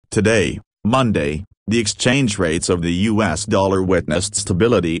Today, Monday, the exchange rates of the US dollar witnessed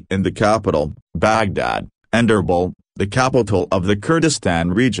stability in the capital, Baghdad, and Erbil, the capital of the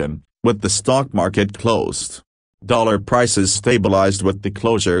Kurdistan region, with the stock market closed. Dollar prices stabilized with the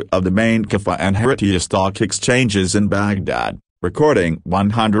closure of the main Kaffa and Harati stock exchanges in Baghdad, recording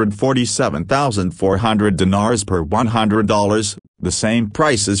 147,400 dinars per $100, the same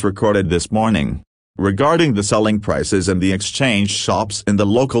prices recorded this morning. Regarding the selling prices in the exchange shops in the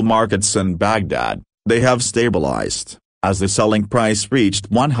local markets in Baghdad, they have stabilized, as the selling price reached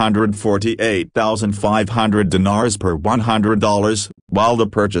 148,500 dinars per $100, while the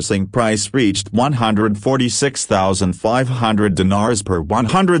purchasing price reached 146,500 dinars per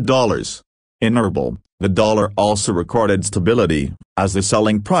 $100. In Erbil, the dollar also recorded stability, as the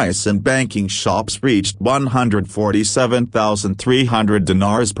selling price in banking shops reached 147,300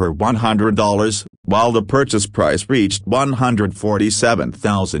 dinars per $100, while the purchase price reached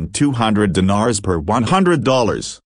 147,200 dinars per $100.